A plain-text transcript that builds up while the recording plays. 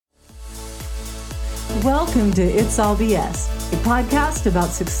Welcome to It's All BS, a podcast about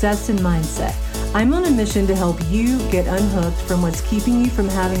success and mindset. I'm on a mission to help you get unhooked from what's keeping you from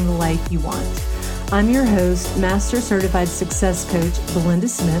having the life you want. I'm your host, Master Certified Success Coach, Belinda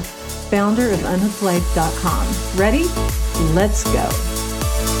Smith, founder of unhookedlife.com. Ready? Let's go.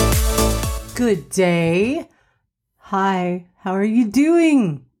 Good day. Hi, how are you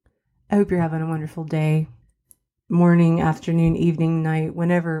doing? I hope you're having a wonderful day. Morning, afternoon, evening, night,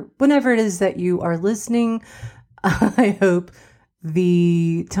 whenever it is that you are listening. I hope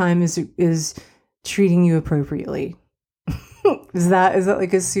the time is treating you appropriately. Is that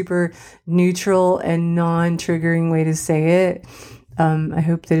like a super neutral and non-triggering way to say it? I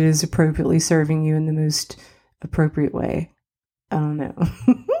hope that it is appropriately serving you in the most appropriate way. I don't know.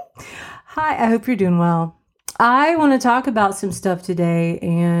 Hi, I hope you're doing well. I want to talk about some stuff today,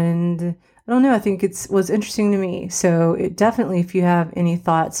 and I don't know, I think it was interesting to me. So definitely, if you have any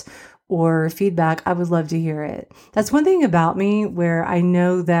thoughts or feedback, I would love to hear it. That's one thing about me where I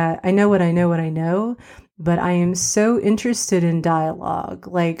know that I know what I know, but I am so interested in dialogue.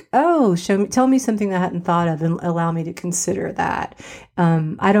 Like, oh, tell me something I hadn't thought of and allow me to consider that.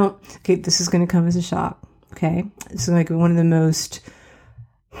 This is going to come as a shock. Okay. This is like one of the most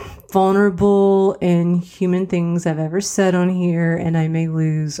vulnerable and human things I've ever said on here, and I may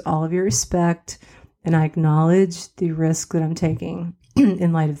lose all of your respect, and I acknowledge the risk that I'm taking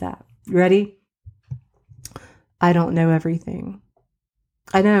in light of that. You ready? I don't know everything.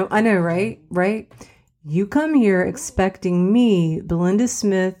 I know, right? You come here expecting me, Belinda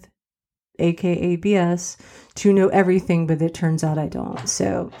Smith, aka BS, to know everything, but it turns out I don't.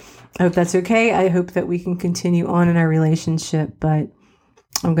 So I hope that's okay. I hope that we can continue on in our relationship, but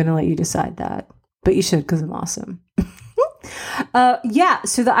I'm going to let you decide that. But you should, because I'm awesome.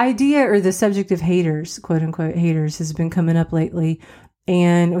 So the idea or the subject of haters, quote unquote haters, has been coming up lately.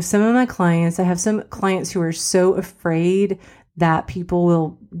 And with some of my clients, I have some clients who are so afraid that people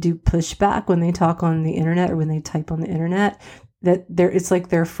will do pushback when they talk on the internet or when they type on the internet, that it's like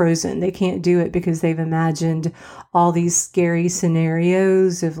they're frozen. They can't do it because they've imagined all these scary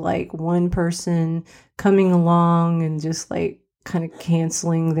scenarios of like one person coming along and just like kind of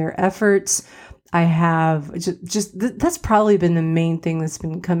canceling their efforts. I have that's probably been the main thing that's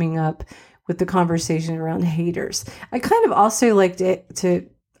been coming up with the conversation around haters. I kind of also like to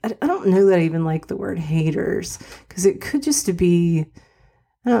I don't know that I even like the word haters, because it could just be,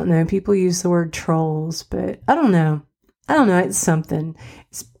 I don't know, people use the word trolls, but I don't know. It's something.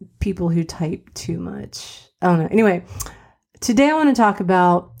 It's people who type too much. I don't know. Anyway, today I want to talk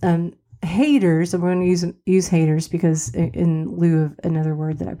about haters, and we're going to use haters because in lieu of another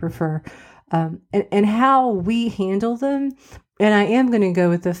word that I prefer, and how we handle them. And I am going to go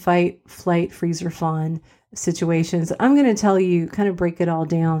with the fight, flight, freeze, or fawn situations. I'm going to tell you, kind of break it all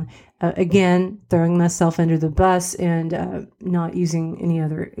down. Again, throwing myself under the bus and not using any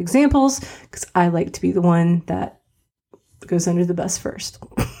other examples, because I like to be the one that goes under the bus first.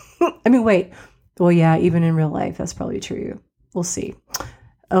 I mean, wait. Well, yeah, even in real life, that's probably true. We'll see.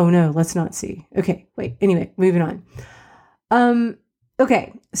 Oh no, let's not see. Okay, wait. Anyway, moving on.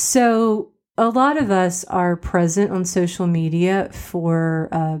 Okay, so a lot of us are present on social media for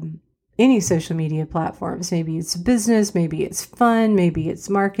any social media platforms. Maybe it's business, maybe it's fun, maybe it's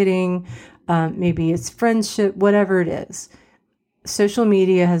marketing, maybe it's friendship, whatever it is. Social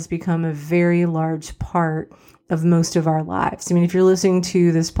media has become a very large part of most of our lives. I mean, if you're listening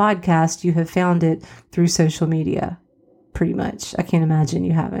to this podcast, you have found it through social media. Pretty much. I can't imagine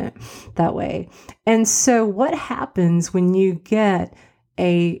you haven't that way. And so what happens when you get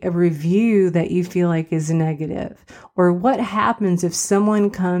a review that you feel like is negative? Or what happens if someone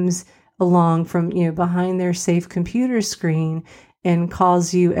comes along from, behind their safe computer screen and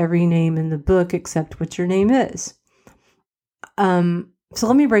calls you every name in the book except what your name is? So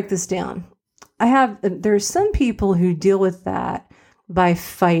let me break this down. There's some people who deal with that by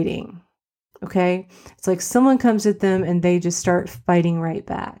fighting. Okay. It's like someone comes at them and they just start fighting right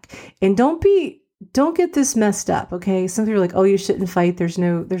back. And don't get this messed up. Okay. Some people are like, oh, you shouldn't fight. There's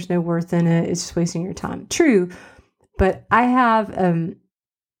no worth in it. It's just wasting your time. True. But I have,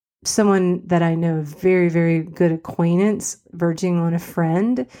 someone that I know, a very, very good acquaintance, verging on a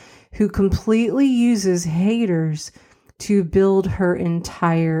friend, who completely uses haters to build her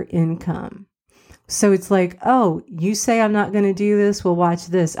entire income. So it's like, oh, you say I'm not going to do this? Well, watch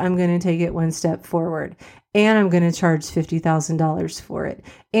this. I'm going to take it one step forward, and I'm going to charge $50,000 for it.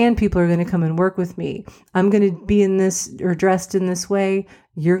 And people are going to come and work with me. I'm going to be in this or dressed in this way.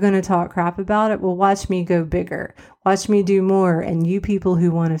 You're going to talk crap about it. Well, watch me go bigger. Watch me do more. And you people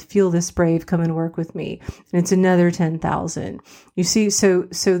who want to feel this brave, come and work with me. And it's another 10,000. You see, so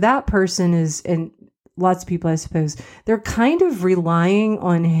that person is, and lots of people, I suppose, they're kind of relying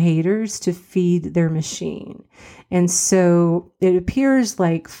on haters to feed their machine. And so it appears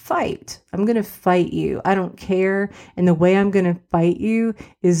like, fight. I'm going to fight you. I don't care. And the way I'm going to fight you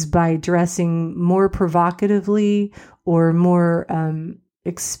is by dressing more provocatively or more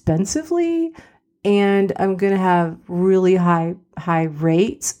expensively. And I'm going to have really high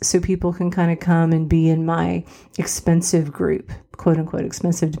rates so people can kind of come and be in my expensive group, quote unquote,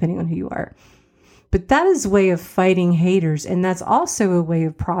 expensive, depending on who you are. But that is a way of fighting haters. And that's also a way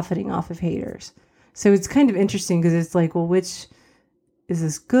of profiting off of haters. So it's kind of interesting because it's like, well, which is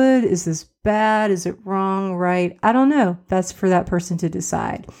this good? Is this bad? Is it wrong? Right? I don't know. That's for that person to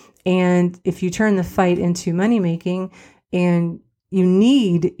decide. And if you turn the fight into money making and you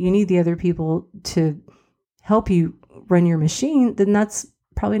need the other people to help you run your machine, then that's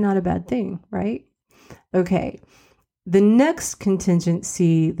probably not a bad thing, right? Okay. The next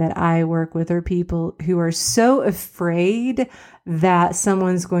contingency that I work with are people who are so afraid that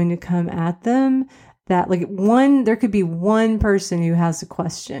someone's going to come at them that there could be one person who has a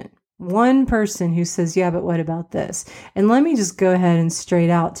question, one person who says, yeah, but what about this? And let me just go ahead and straight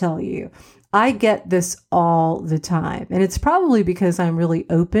out tell you, I get this all the time. And it's probably because I'm really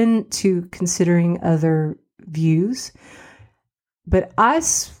open to considering other views. But I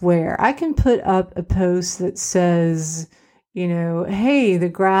swear I can put up a post that says, hey, the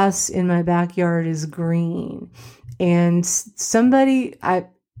grass in my backyard is green. And somebody,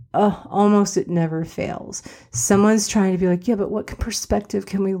 almost it never fails. Someone's trying to be like, yeah, but what perspective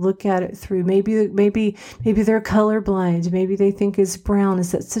can we look at it through? Maybe they're colorblind. Maybe they think it's brown.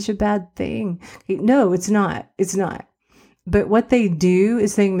 Is that such a bad thing? No, it's not. It's not. But what they do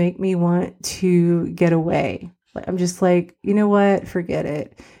is they make me want to get away. I'm just like, you know what? Forget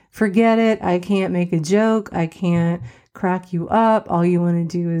it. Forget it. I can't make a joke. I can't crack you up. All you want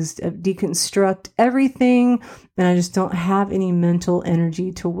to do is deconstruct everything. And I just don't have any mental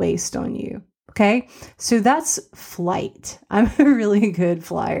energy to waste on you. Okay. So that's flight. I'm a really good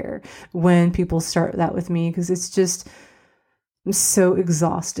flyer when people start that with me because it's just, I'm so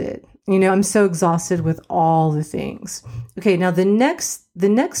exhausted. I'm so exhausted with all the things. Okay. Now the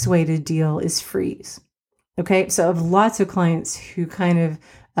next way to deal is freeze. Okay. So I have lots of clients who kind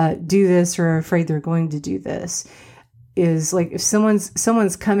of do this or are afraid they're going to do this. Is like if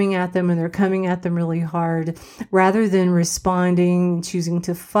someone's coming at them and they're coming at them really hard, rather than responding, choosing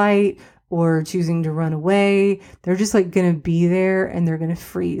to fight or choosing to run away, they're just like going to be there and they're going to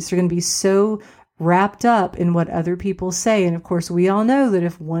freeze. They're going to be so wrapped up in what other people say. And of course, we all know that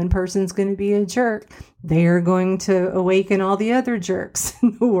if one person's going to be a jerk, they are going to awaken all the other jerks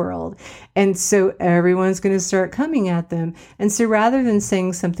in the world. And so everyone's going to start coming at them. And so rather than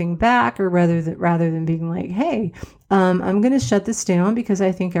saying something back or rather than being like, hey, I'm going to shut this down because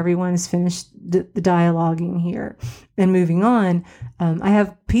I think everyone has finished the dialoguing here and moving on. I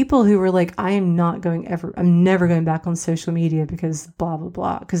have people who were like, I'm never going back on social media because blah, blah,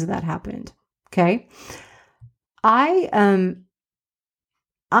 blah, because that happened. Okay. I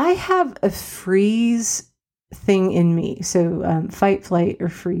have a freeze thing in me. So, fight, flight, or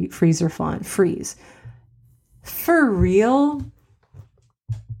freeze or fawn, freeze. For real.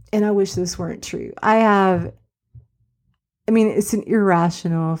 And I wish this weren't true. It's an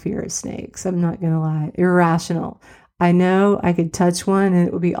irrational fear of snakes. I'm not going to lie. Irrational. I know I could touch one and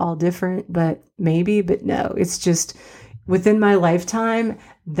it would be all different, but no, it's just within my lifetime,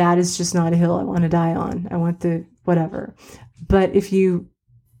 that is just not a hill I want to die on. I want the whatever. But if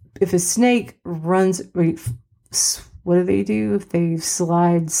a snake runs, what do they do? If they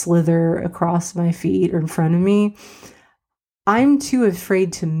slither across my feet or in front of me, I'm too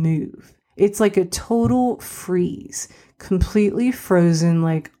afraid to move. It's like a total freeze, completely frozen,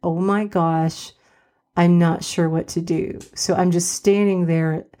 like, oh my gosh, I'm not sure what to do. So I'm just standing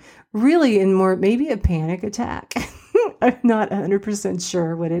there really in more, maybe a panic attack. I'm not 100%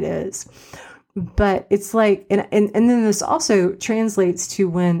 sure what it is, but it's like, and then this also translates to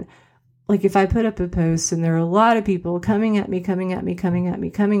when, like if I put up a post and there are a lot of people coming at me,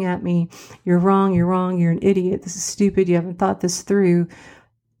 you're wrong, you're an idiot, this is stupid, you haven't thought this through.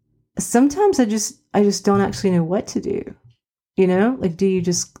 Sometimes I just don't actually know what to do. Like, do you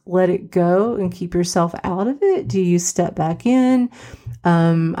just let it go and keep yourself out of it? Do you step back in?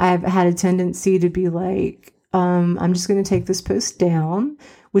 I've had a tendency to be like, I'm just going to take this post down,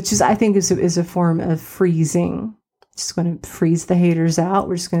 which I think is a form of freezing. Just going to freeze the haters out.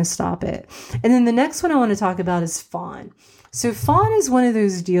 We're just going to stop it. And then the next one I want to talk about is fawn. So fawn is one of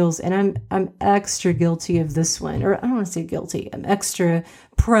those deals, and I'm extra guilty of this one, or I don't want to say guilty. I'm extra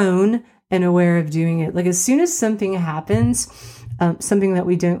prone and aware of doing it. Like as soon as something happens, something that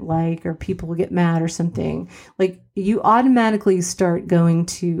we don't like, or people will get mad or something, like you automatically start going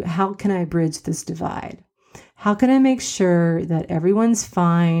to, how can I bridge this divide? How can I make sure that everyone's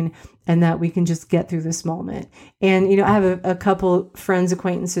fine and that we can just get through this moment? And, I have a couple friends,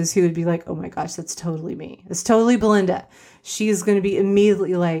 acquaintances who would be like, oh my gosh, that's totally me. That's totally Belinda. She is going to be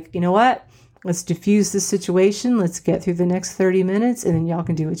immediately like, you know what? Let's diffuse this situation. Let's get through the next 30 minutes and then y'all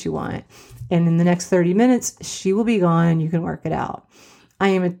can do what you want. And in the next 30 minutes, she will be gone and you can work it out. I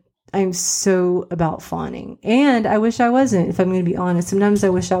am so about fawning. And I wish I wasn't, if I'm going to be honest. Sometimes I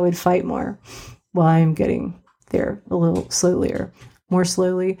wish I would fight more. Well, I am getting there a little more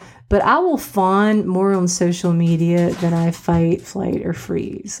slowly. But I will fawn more on social media than I fight, flight, or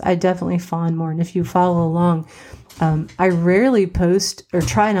freeze. I definitely fawn more. And if you follow along, I rarely post or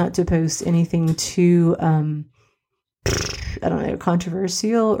try not to post anything too,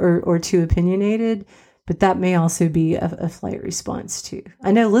 controversial or too opinionated. But that may also be a flight response too.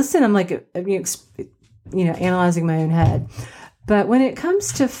 I know, listen, I'm like, analyzing my own head. But when it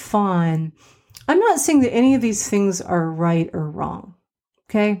comes to fawn, I'm not saying that any of these things are right or wrong.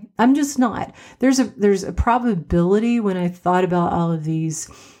 Okay. I'm just not. There's a probability when I thought about all of these,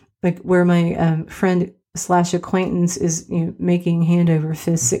 like where my friend / acquaintance is making hand over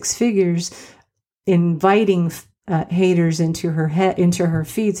fist 6 figures, inviting haters into her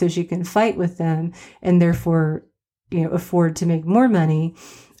feed so she can fight with them and therefore afford to make more money.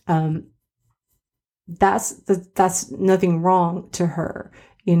 That's nothing wrong to her.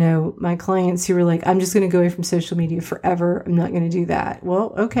 My clients who were like, I'm just going to go away from social media forever. I'm not going to do that.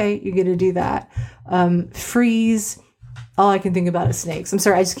 Well, okay, you get to do that. Freeze. All I can think about is snakes. I'm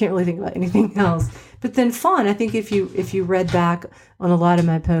sorry, I just can't really think about anything else. But then fawn, I think if you read back on a lot of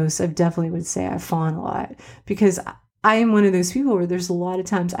my posts, I definitely would say I fawn a lot, because I am one of those people where there's a lot of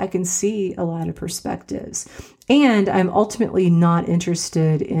times I can see a lot of perspectives, and I'm ultimately not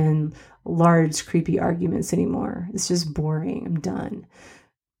interested in large, creepy arguments anymore. It's just boring. I'm done.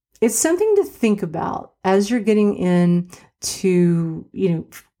 It's something to think about as you're getting into,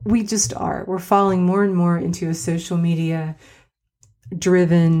 we're falling more and more into a social media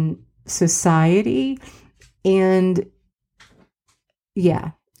driven society. And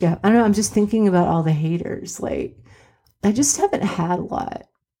yeah, I don't know. I'm just thinking about all the haters. Like, I just haven't had a lot.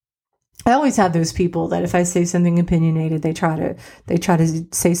 I always have those people that if I say something opinionated, they try to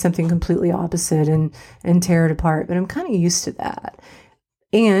say something completely opposite and tear it apart. But I'm kind of used to that.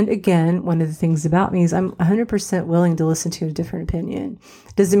 And again, one of the things about me is I'm 100% willing to listen to a different opinion.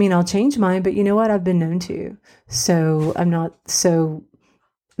 Doesn't mean I'll change mine, but you know what? I've been known to. So I'm not so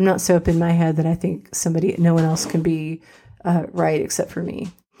up in my head that I think no one else can be right except for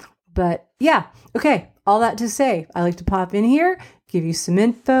me. But yeah, okay. All that to say, I like to pop in here, give you some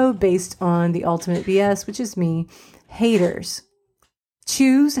info based on the ultimate BS, which is me. Haters.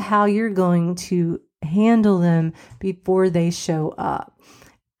 Choose how you're going to handle them before they show up.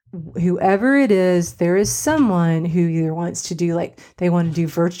 Whoever it is, there is someone who either wants to do, like, they want to do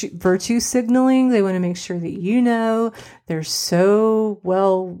virtue signaling. They want to make sure that they're so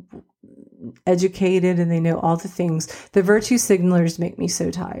well educated and they know all the things. The virtue signalers make me so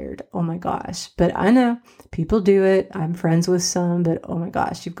tired. Oh my gosh. But I know people do it. I'm friends with some, but oh my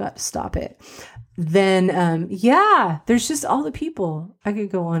gosh, you've got to stop it. Then, there's just all the people. I could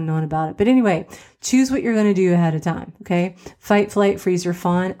go on and on about it. But anyway, choose what you're going to do ahead of time. Okay. Fight, flight, freeze, or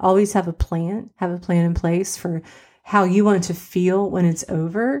fawn. Always have a plan in place for how you want to feel when it's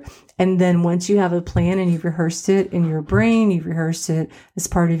over. And then once you have a plan and you've rehearsed it in your brain, you've rehearsed it as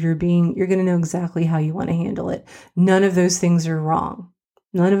part of your being, you're going to know exactly how you want to handle it. None of those things are wrong.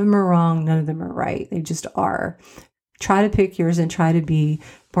 None of them are wrong. None of them are right. They just are. Try to pick yours and try to be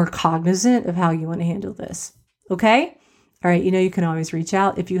more cognizant of how you want to handle this. Okay? All right. You can always reach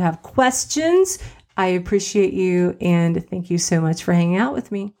out if you have questions. I appreciate you. And thank you so much for hanging out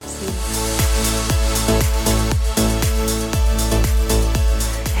with me.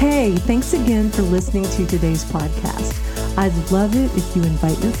 Hey, thanks again for listening to today's podcast. I'd love it if you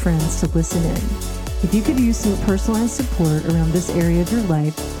invite your friends to listen in. If you could use some personalized support around this area of your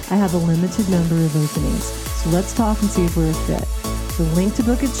life, I have a limited number of openings. So let's talk and see if we're a fit. The link to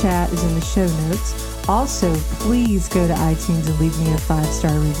book a chat is in the show notes. Also, please go to iTunes and leave me a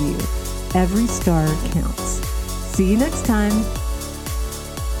 5-star review. Every star counts. See you next time.